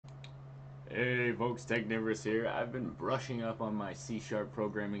Hey folks, Technivorous here. I've been brushing up on my C#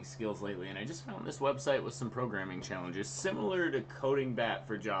 programming skills lately, and I just found this website with some programming challenges similar to codingbat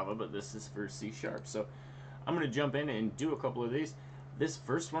for Java, but this is for C#. So I'm going to jump in and do a couple of these. This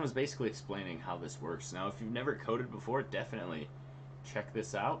first one is basically explaining how this works. Now, if you've never coded before, definitely check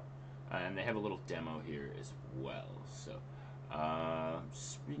this out. And they have a little demo here as well. So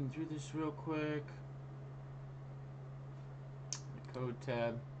just reading through this real quick. The code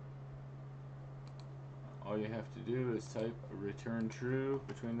tab. All you have to do is type return true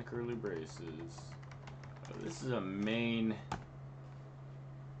between the curly braces. This is a main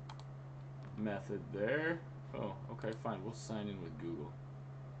method there. Oh, okay, fine. We'll sign in with Google.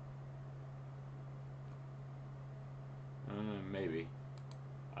 Maybe.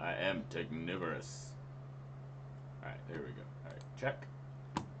 I am Technivorous. Alright, there we go. Alright, check.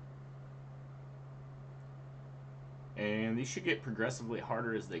 And these should get progressively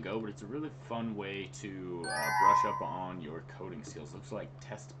harder as they go, but it's a really fun way to brush up on your coding skills. Looks like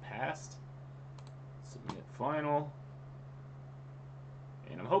test passed. Submit final.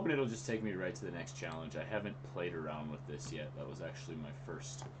 And I'm hoping it'll just take me right to the next challenge. I haven't played around with this yet. That was actually my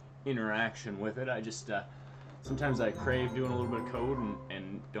first interaction with it. I just, sometimes I crave doing a little bit of code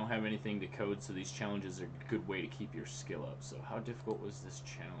and don't have anything to code, so these challenges are a good way to keep your skill up. So how difficult was this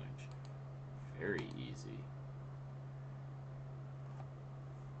challenge? Very easy.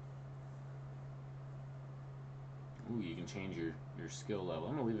 Ooh, you can change your skill level.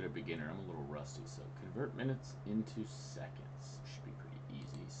 I'm going to leave it at beginner. I'm a little rusty, so convert minutes into seconds. Should be pretty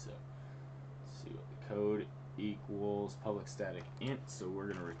easy. So let's see what the code equals. Public static int, so we're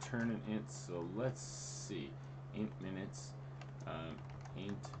going to return an int. So let's see. Int minutes.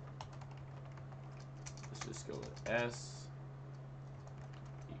 Int. Let's just go with s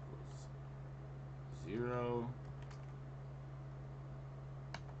equals 0.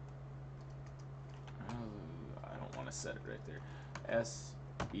 Set it right there. S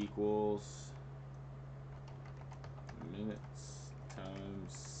equals minutes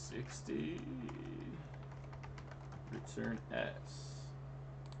times 60. Return S.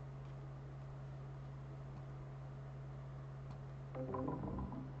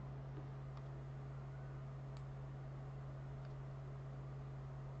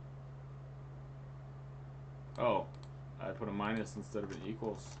 Oh, I put a minus instead of an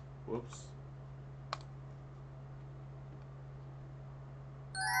equals. Whoops.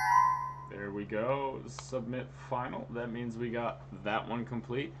 There we go. Submit final. That means we got that one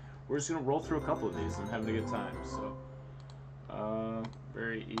complete. We're just going to roll through a couple of these. I'm having a good time. So,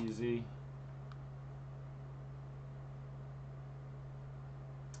 very easy.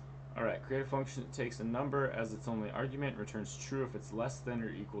 Alright, create a function that takes a number as its only argument, returns true if it's less than or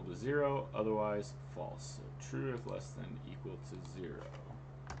equal to 0, otherwise false. So true if less than equal to 0.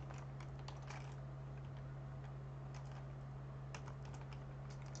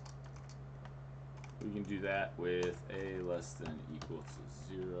 We can do that with a less than equal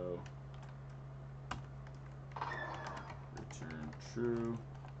to 0. Return true.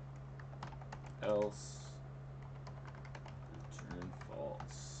 Else return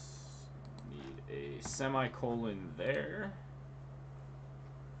false. Need a semicolon there.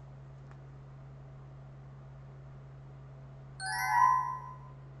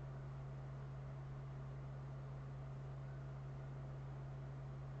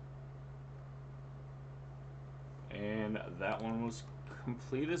 And that one was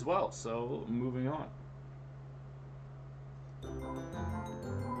complete as well, so moving on.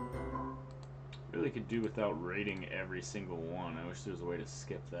 Really could do without rating every single one. I wish there was a way to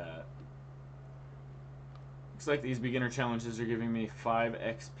skip that. Looks like these beginner challenges are giving me 5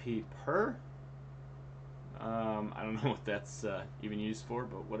 XP per. I don't know what that's even used for,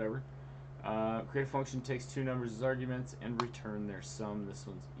 but whatever. Create a function, takes 2 numbers as arguments, and return their sum. This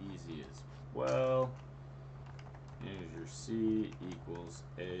one's easy as well. Integer C equals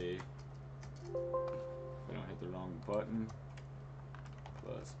A. If I don't hit the wrong button.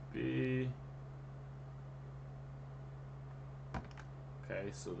 Plus B.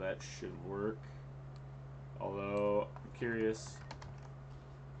 Okay, so that should work. Although, I'm curious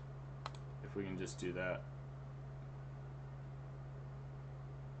if we can just do that.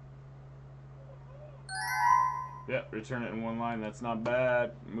 Yep, return it in one line. That's not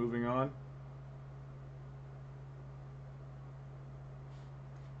bad. Moving on.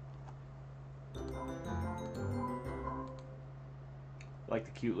 I like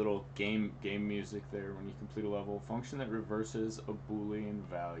the cute little game music there when you complete a level. Function that reverses a Boolean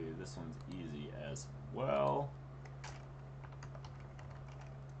value. This one's easy as well.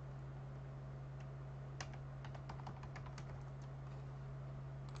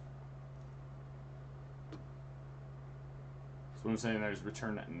 So what I'm saying there is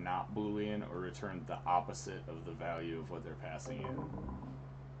return not Boolean or return the opposite of the value of what they're passing in.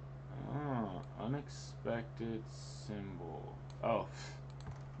 Oh, unexpected symbol. Oh,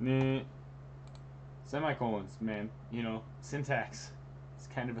 nah. Semicolons, man. You know, syntax. It's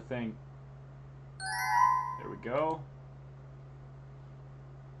kind of a thing. There we go.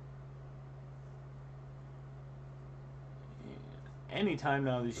 Anytime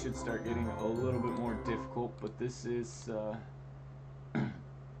now these should start getting a little bit more difficult, but this is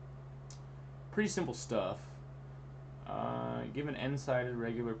pretty simple stuff. Give an n-sided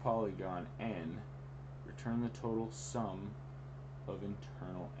regular polygon n, return the total sum of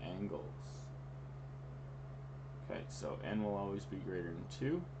internal angles. Okay, so n will always be greater than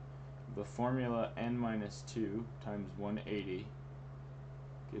 2. The formula n minus 2 times 180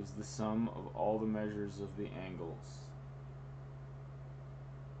 gives the sum of all the measures of the angles.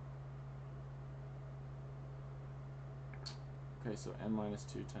 Okay, so n minus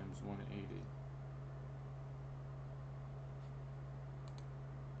 2 times 180.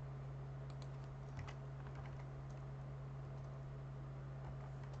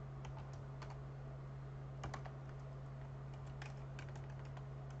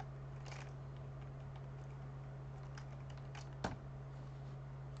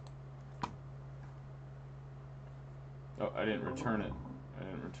 Oh, I didn't return it. I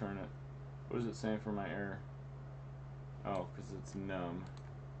didn't return it. What is it saying for my error? Oh, because it's num.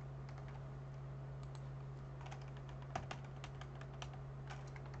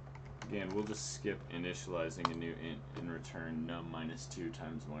 Again, we'll just skip initializing a new int and return num minus 2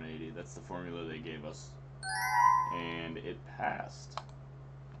 times 180. That's the formula they gave us. And it passed.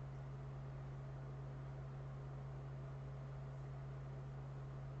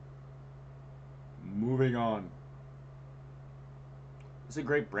 Moving on. It's a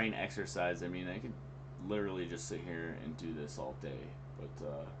great brain exercise. I mean, I could literally just sit here and do this all day,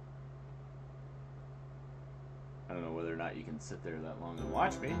 but I don't know whether or not you can sit there that long and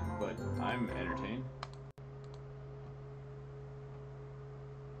watch me, but I'm entertained.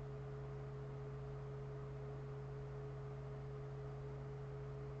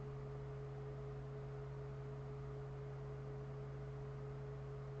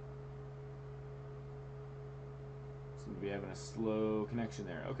 Seem to be having a slow connection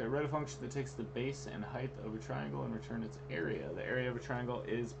there. Okay, write a function that takes the base and height of a triangle and return its area. The area of a triangle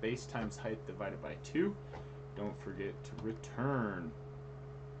is base times height divided by 2. Don't forget to return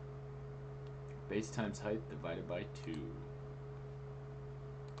base times height divided by 2.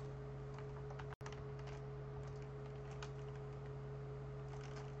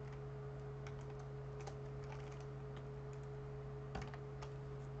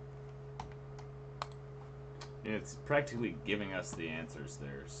 It's practically giving us the answers.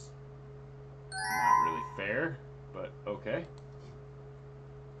 There's not really fair, but okay.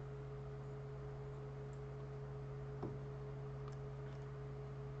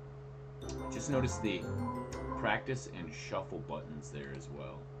 Just notice the practice and shuffle buttons there as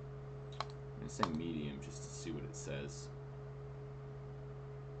well. I'm going to say medium just to see what it says.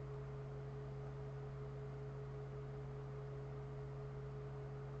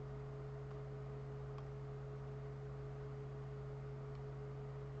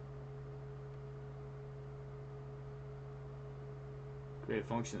 Create a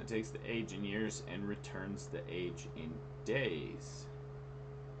function that takes the age in years and returns the age in days.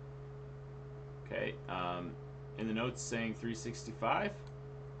 Okay, in the notes saying 365,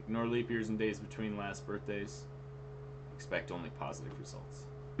 ignore leap years and days between last birthdays. Expect only positive results.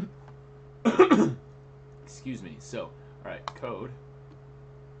 Excuse me. So, alright, code.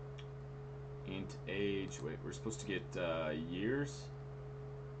 Int age. Wait, we're supposed to get years.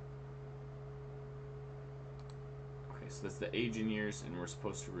 Okay, so that's the age in years, and we're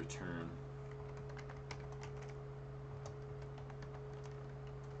supposed to return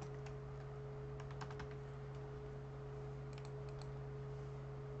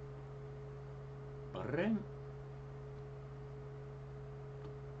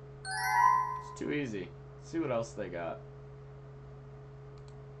It's too easy. Let's see what else they got.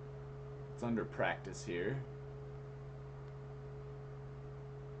 It's under practice here.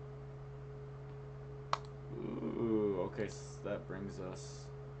 Ooh, okay, so that brings us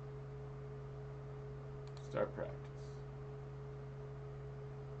start practice.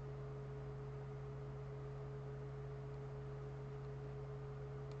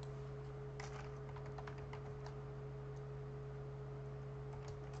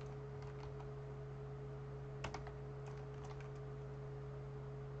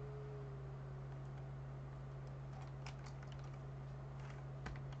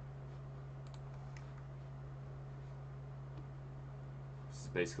 This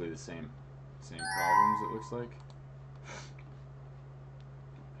is basically the same problems, it looks like.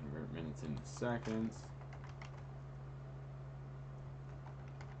 Convert minutes into seconds.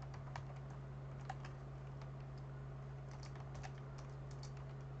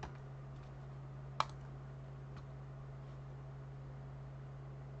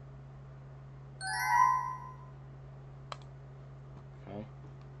 Okay.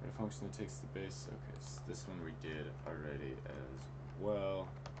 A function that takes the base. Okay, so this one we did already as well.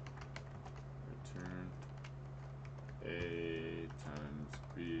 Return A times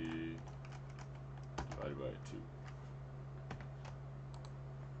B divided by 2.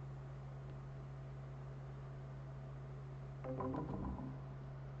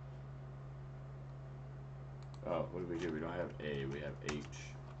 Oh, what do we do? We don't have A, we have H.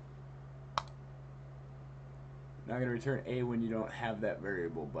 Not going to return A when you don't have that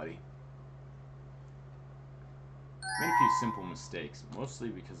variable, buddy. Made a few simple mistakes, mostly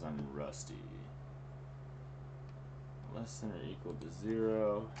because I'm rusty. Less than or equal to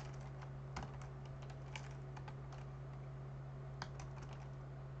 0.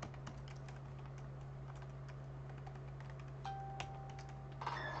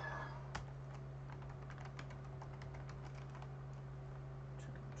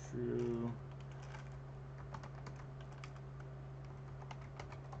 True.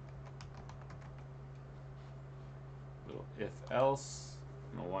 Little if else.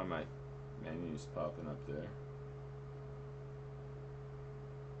 I don't know why my menu's popping up there.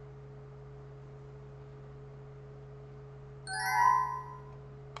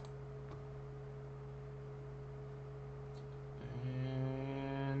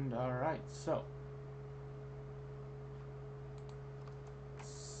 And alright, so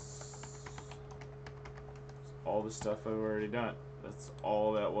all the stuff I've already done. That's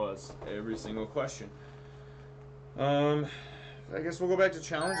all that was. Every single question. I guess we'll go back to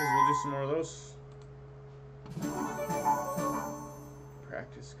challenges. We'll do some more of those.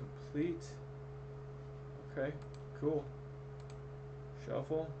 Practice complete. Okay, cool.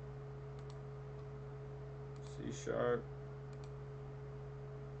 Shuffle. C#. Let's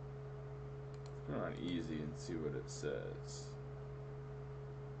put it on easy and see what it says.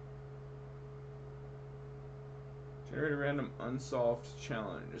 Generate a random unsolved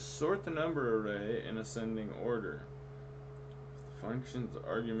challenge. Sort the number array in ascending order. If the function's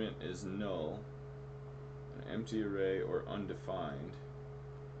argument is null, an empty array or undefined,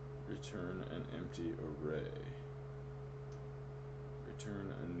 return an empty array.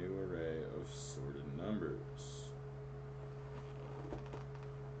 Return a new array of sorted numbers.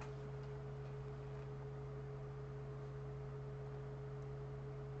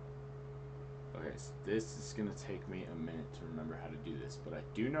 Okay, so this is going to take me a minute to remember how to do this, but I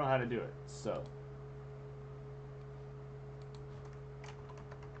do know how to do it, so.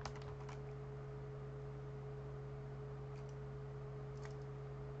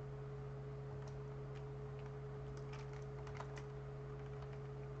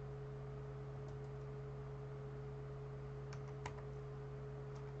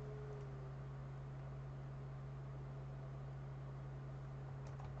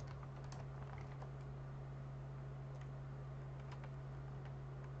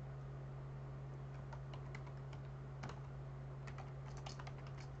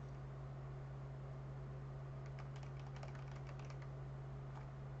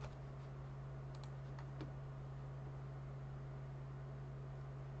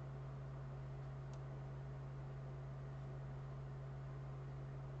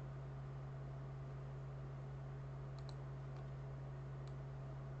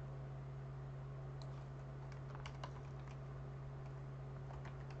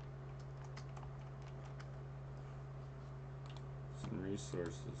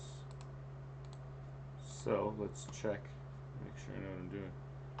 Resources. So let's check, make sure I know what I'm doing.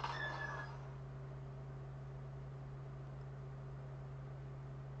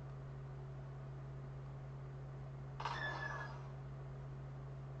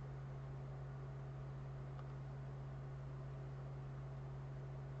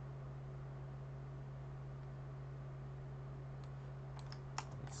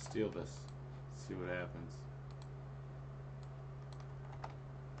 Let's steal this, see what happens.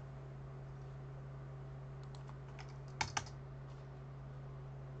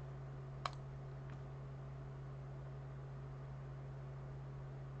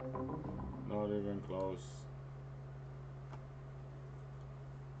 Not even close.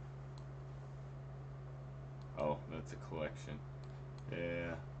 Oh, that's a collection.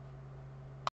 Yeah.